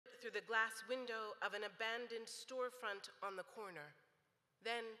through the glass window of an abandoned storefront on the corner.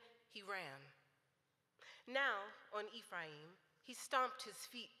 Then he ran. Now, on Ephraim, he stomped his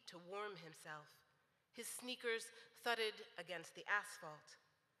feet to warm himself. His sneakers thudded against the asphalt.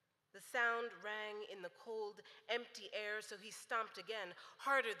 The sound rang in the cold, empty air, so he stomped again,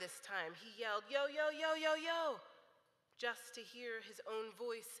 harder this time. He yelled, "Yo, yo, yo, yo, yo," just to hear his own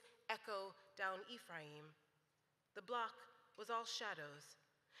voice echo down Ephraim. The block was all shadows,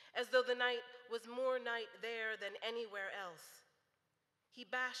 as though the night was more night there than anywhere else. He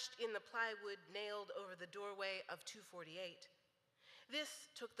bashed in the plywood nailed over the doorway of 248. This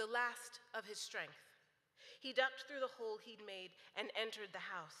took the last of his strength. He ducked through the hole he'd made and entered the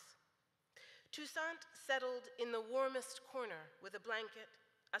house. Toussaint settled in the warmest corner with a blanket,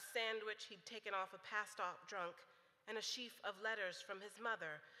 a sandwich he'd taken off a passed-out drunk, and a sheaf of letters from his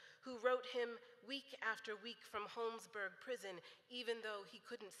mother, who wrote him week after week from Holmesburg prison, even though he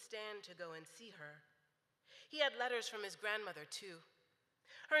couldn't stand to go and see her. He had letters from his grandmother, too.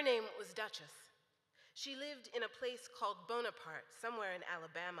 Her name was Duchess. She lived in a place called Bonaparte, somewhere in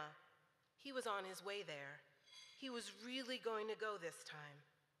Alabama. He was on his way there. He was really going to go this time.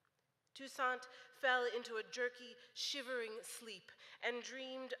 Toussaint fell into a jerky, shivering sleep and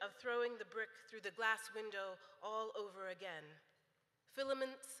dreamed of throwing the brick through the glass window all over again.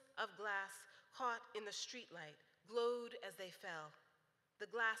 Filaments of glass caught in the streetlight glowed as they fell. The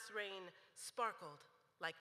glass rain sparkled